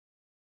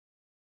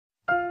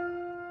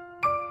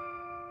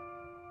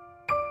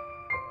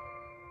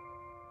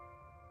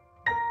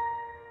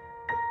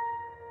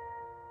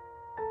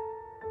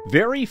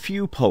Very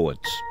few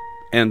poets,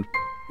 and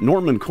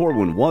Norman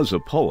Corwin was a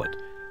poet,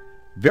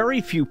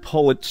 very few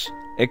poets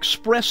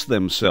express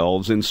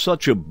themselves in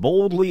such a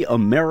boldly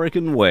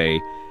American way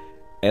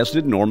as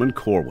did Norman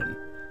Corwin.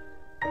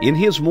 In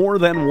his more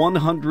than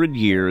 100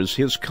 years,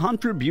 his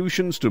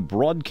contributions to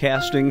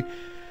broadcasting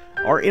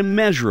are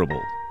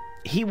immeasurable.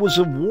 He was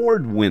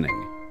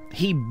award-winning.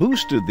 He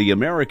boosted the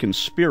American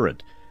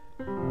spirit.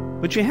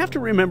 But you have to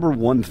remember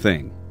one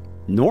thing.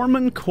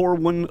 Norman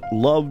Corwin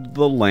loved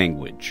the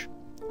language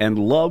and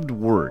loved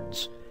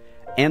words,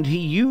 and he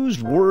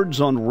used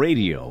words on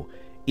radio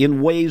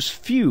in ways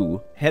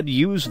few had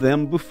used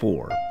them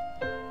before.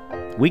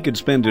 We could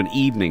spend an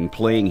evening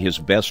playing his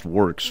best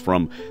works,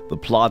 from The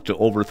Plot to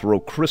Overthrow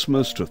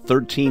Christmas to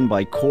 13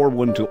 by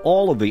Corwin to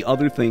all of the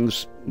other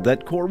things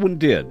that Corwin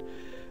did.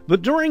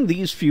 But during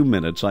these few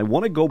minutes, I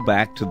want to go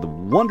back to the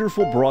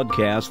wonderful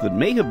broadcast that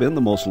may have been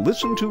the most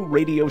listened to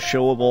radio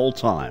show of all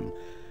time.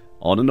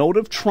 On a note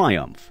of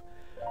triumph,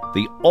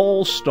 the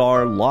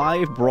all-star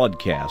live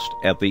broadcast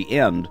at the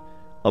end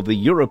of the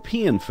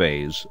European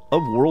phase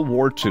of World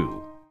War II.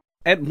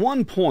 At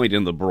one point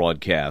in the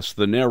broadcast,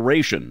 the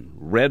narration,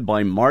 read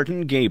by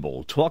Martin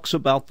Gable, talks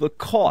about the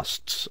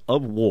costs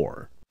of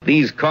war.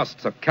 These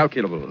costs are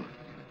calculable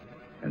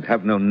and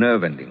have no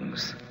nerve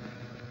endings,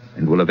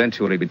 and will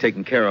eventually be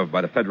taken care of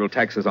by the federal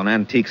taxes on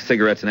antiques,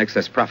 cigarettes, and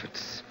excess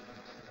profits.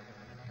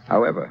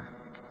 However,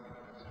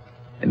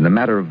 in the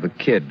matter of the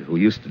kid who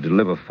used to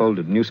deliver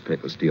folded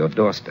newspapers to your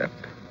doorstep,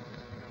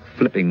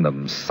 flipping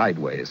them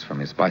sideways from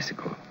his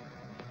bicycle,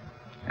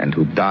 and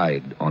who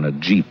died on a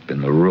jeep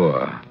in the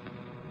Ruhr,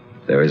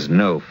 there is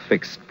no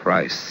fixed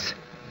price,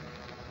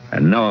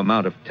 and no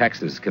amount of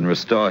taxes can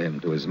restore him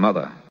to his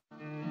mother.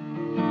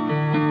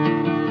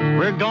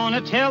 We're gonna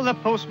tell the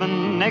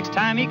postman next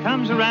time he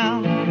comes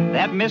around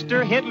that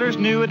Mr. Hitler's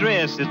new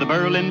address is the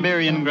Berlin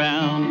burying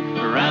ground.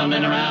 Round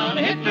and around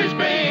Hitler's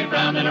grave,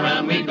 round and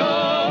around we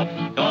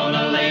go.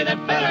 Gonna lay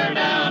that feller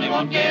down, he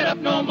won't get up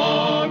no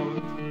more.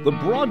 The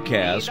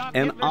broadcast,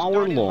 an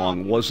hour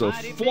long, was a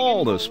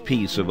flawless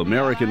piece of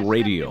American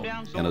radio,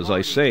 and as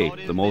I say,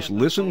 the most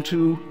listened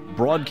to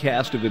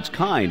broadcast of its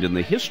kind in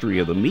the history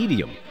of the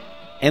medium.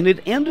 And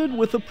it ended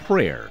with a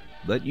prayer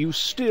that you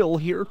still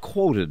hear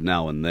quoted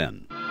now and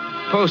then.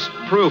 Post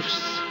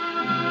proofs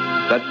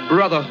that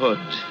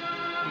brotherhood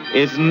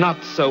is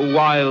not so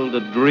wild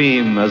a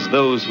dream as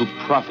those who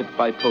profit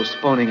by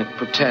postponing it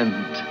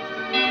pretend.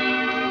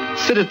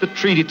 Sit at the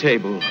treaty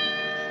table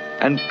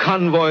and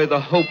convoy the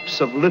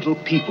hopes of little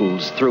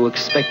peoples through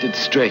expected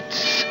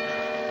straits,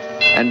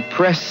 and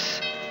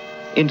press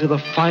into the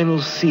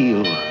final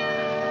seal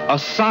a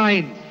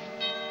sign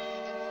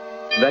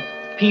that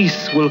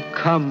peace will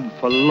come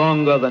for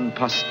longer than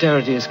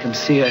posterities can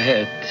see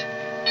ahead,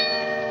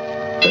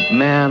 that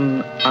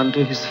man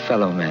unto his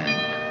fellow man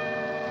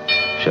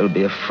shall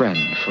be a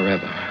friend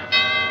forever.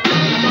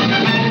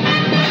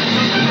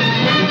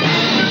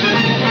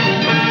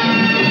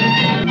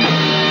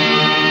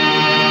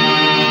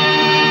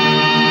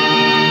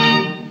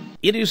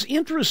 It is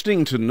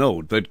interesting to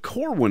note that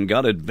Corwin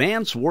got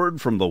advance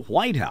word from the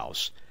White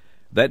House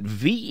that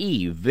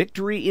VE,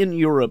 Victory in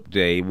Europe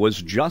Day,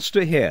 was just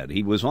ahead.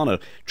 He was on a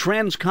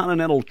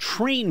transcontinental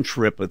train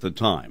trip at the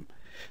time.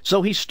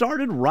 So he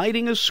started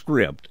writing a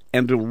script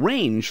and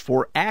arranged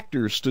for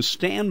actors to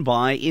stand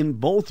by in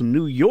both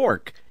New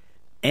York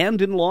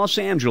and in Los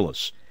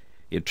Angeles.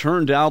 It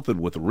turned out that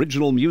with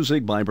original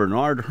music by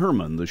Bernard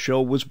Herrmann, the show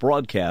was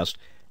broadcast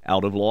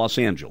out of Los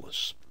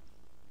Angeles.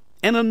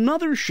 And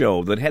another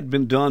show that had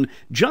been done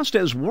just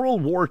as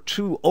World War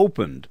II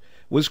opened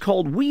was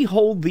called We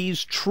Hold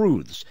These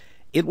Truths.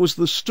 It was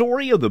the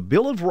story of the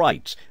Bill of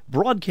Rights,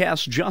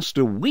 broadcast just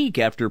a week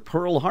after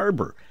Pearl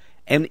Harbor,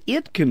 and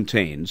it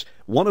contains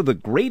one of the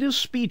greatest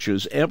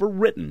speeches ever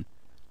written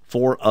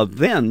for a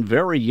then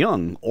very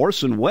young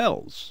Orson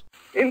Welles.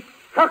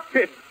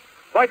 Instructed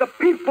by the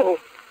people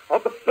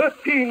of the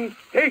 13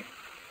 states,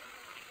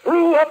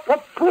 threw up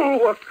a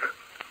bulwark,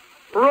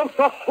 wrote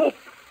a hope,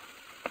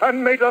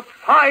 and made a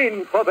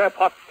sign for their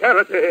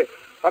posterity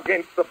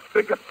against the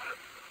bigots,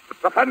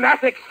 the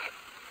fanatics,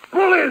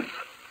 bullies,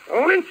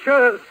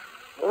 lynchers,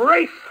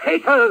 race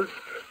haters,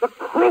 the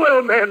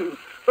cruel men,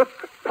 the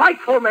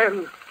spiteful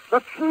men,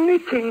 the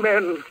sneaking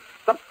men,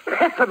 the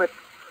pessimists,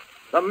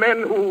 the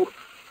men who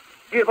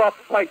give up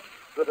fights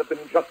that have been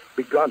just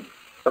begun.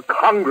 The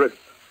Congress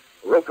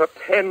wrote a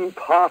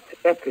 10-part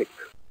epic.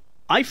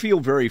 I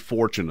feel very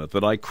fortunate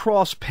that I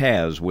crossed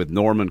paths with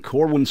Norman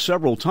Corwin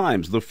several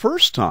times. The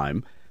first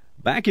time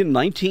back in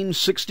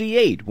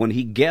 1968, when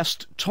he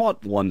guest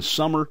taught one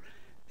summer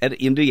at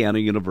Indiana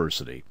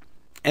University.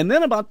 And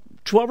then about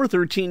 12 or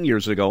 13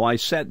 years ago, I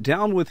sat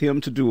down with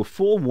him to do a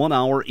full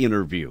 1-hour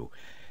interview.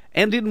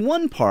 And in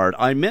one part,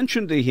 I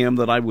mentioned to him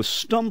that I was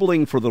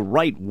stumbling for the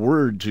right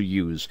word to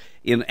use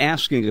in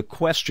asking a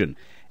question,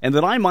 and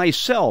that I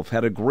myself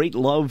had a great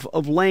love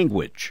of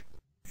language.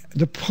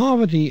 The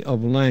poverty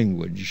of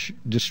language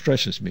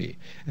distresses me,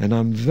 and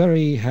I'm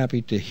very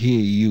happy to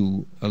hear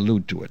you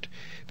allude to it,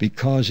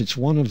 because it's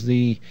one of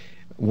the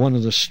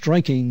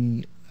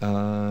striking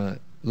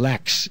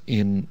lacks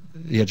in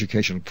the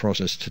educational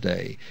process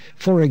today.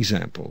 For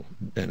example,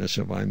 Dennis,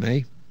 if I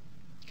may,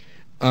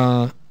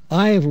 I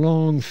have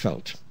long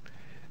felt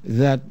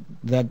that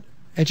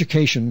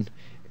education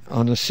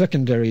on a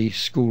secondary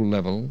school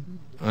level,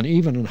 and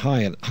even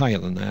higher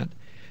than that,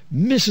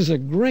 misses a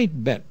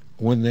great bet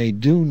when they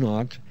do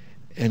not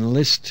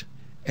enlist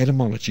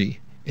etymology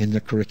in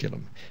the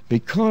curriculum.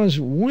 Because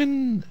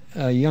when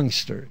a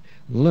youngster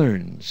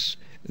learns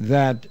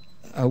that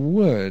a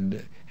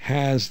word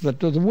has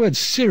that the word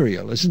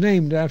cereal is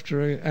named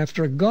after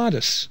a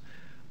goddess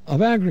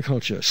of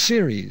agriculture,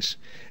 Ceres,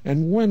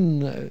 and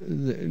one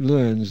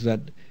learns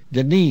that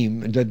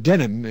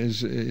denim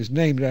is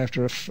named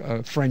after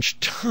a French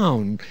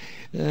town,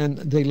 and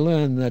they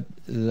learn that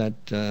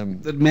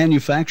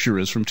manufacture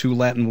is from two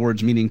Latin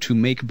words meaning to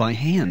make by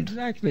hand.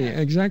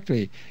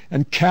 Exactly.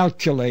 And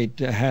calculate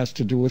has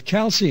to do with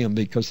calcium,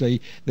 because they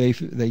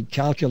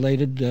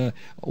calculated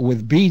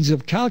with beads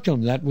of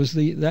calcium. That was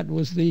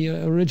the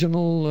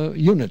original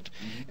unit,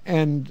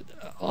 and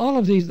all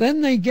of these.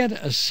 Then they get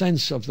a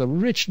sense of the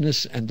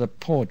richness and the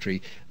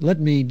poetry.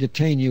 Let me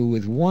detain you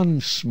with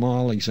one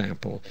small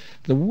example: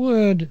 the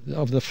word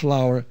of the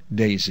flower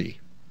daisy.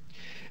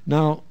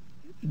 Now,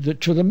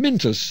 to the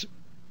minters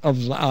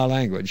of our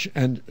language,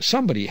 and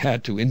somebody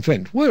had to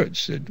invent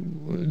words.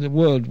 The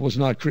world was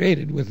not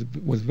created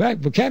with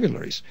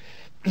vocabularies,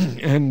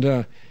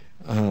 and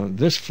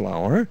this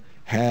flower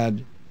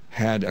had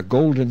a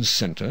golden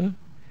center,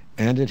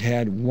 and it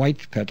had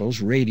white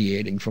petals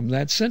radiating from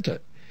that center.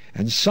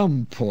 And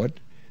some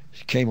poet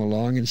came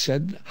along and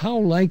said, "How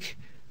like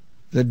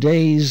the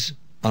day's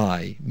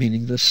eye,"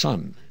 meaning the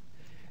sun.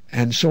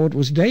 And so it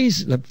was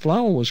the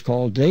flower was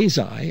called day's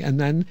eye, and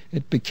then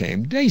it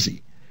became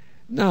daisy.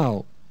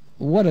 Now,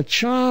 what a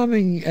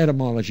charming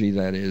etymology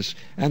that is,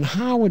 and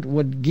how it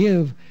would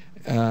give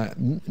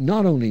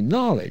not only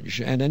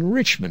knowledge and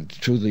enrichment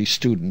to the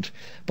student,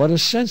 but a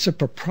sense of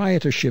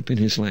proprietorship in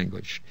his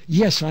language.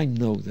 Yes, I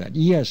know that.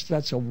 Yes,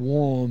 that's a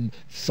warm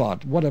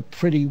thought. What a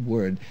pretty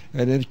word.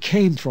 And it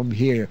came from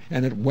here,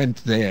 and it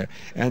went there.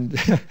 And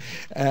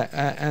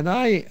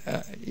and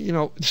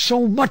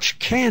so much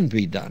can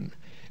be done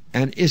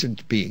and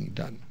isn't being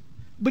done.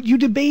 But you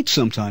debate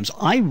sometimes.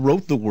 I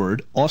wrote the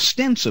word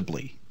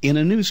ostensibly in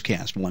a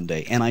newscast one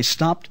day, and I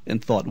stopped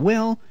and thought,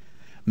 well,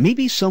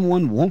 maybe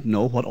someone won't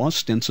know what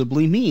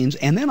ostensibly means,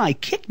 and then I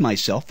kicked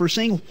myself for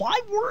saying,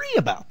 why worry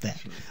about that?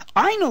 Sure.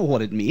 I know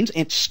what it means,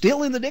 and it's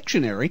still in the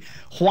dictionary.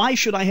 Why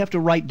should I have to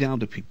write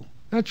down to people?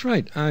 That's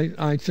right.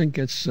 I think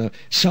it's a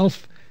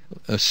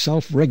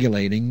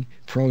self-regulating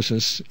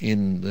process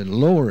in the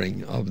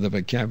lowering of the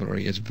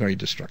vocabulary is very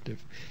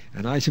destructive,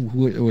 and I think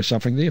we're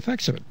suffering the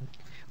effects of it.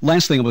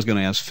 Last thing I was going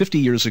to ask, 50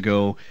 years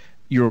ago,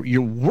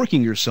 you're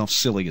working yourself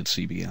silly at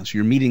CBS.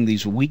 You're meeting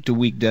these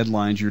week-to-week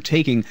deadlines. You're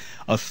taking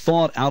a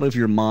thought out of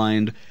your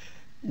mind,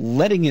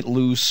 letting it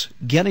loose,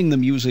 getting the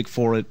music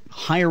for it,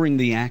 hiring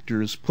the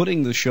actors,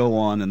 putting the show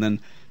on, and then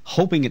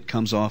hoping it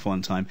comes off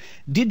on time.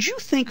 Did you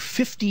think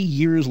 50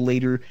 years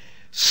later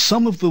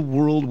some of the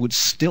world would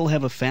still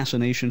have a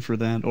fascination for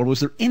that? Or was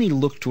there any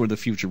look toward the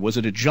future? Was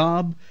it a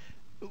job?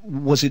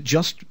 Was it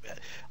just...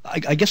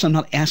 I guess I'm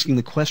not asking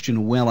the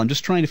question well. I'm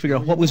just trying to figure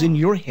out what was in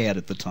your head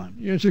at the time.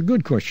 It's a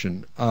good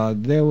question.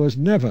 There was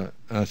never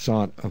a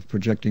thought of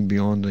projecting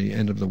beyond the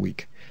end of the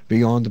week,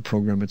 beyond the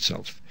program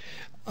itself.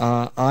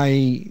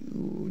 I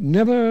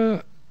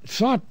never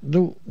thought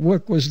the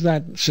work was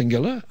that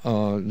singular,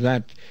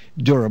 that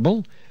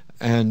durable,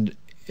 and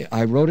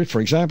I wrote it. For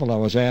example, I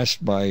was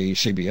asked by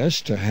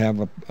CBS to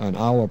have an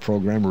hour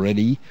program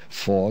ready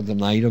for the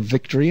night of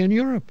victory in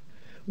Europe.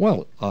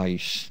 Well, I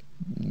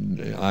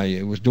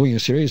was doing a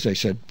series. They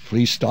said,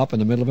 please stop in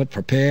the middle of it,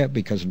 prepare,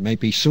 because it may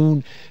be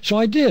soon. So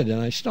I did,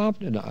 and I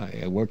stopped, and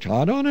I worked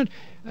hard on it.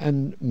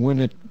 And when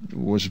it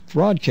was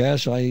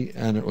broadcast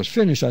and it was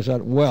finished, I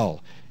thought,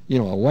 well, I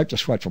wiped the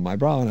sweat from my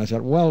brow, and I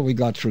thought, well, we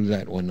got through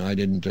that one. It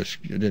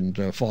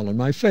didn't fall on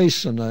my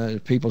face,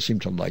 and people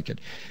seemed to like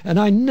it. And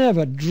I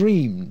never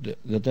dreamed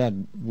that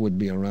would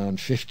be around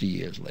 50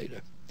 years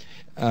later.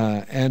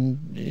 I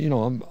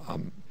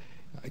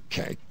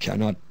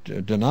cannot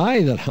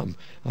deny that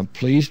I'm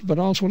pleased, but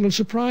also a little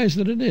surprised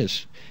that it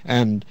is,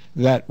 and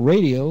that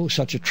radio,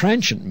 such a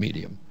transient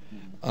medium,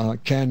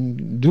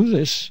 can do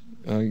this.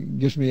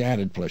 Gives me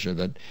added pleasure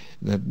that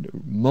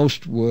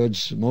most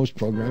words, most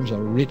programs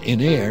are writ in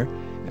air,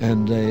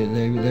 and they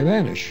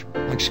vanish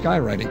like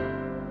skywriting.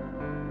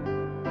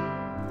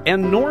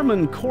 And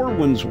Norman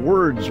Corwin's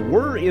words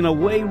were, in a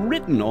way,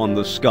 written on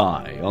the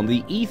sky, on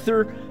the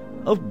ether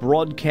of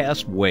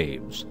broadcast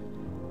waves.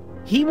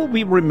 He will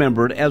be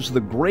remembered as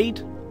the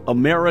great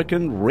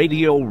American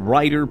radio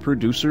writer,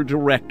 producer,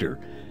 director,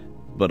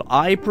 but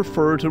I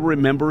prefer to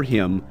remember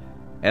him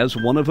as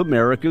one of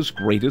America's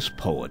greatest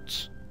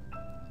poets.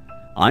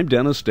 I'm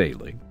Dennis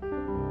Daly.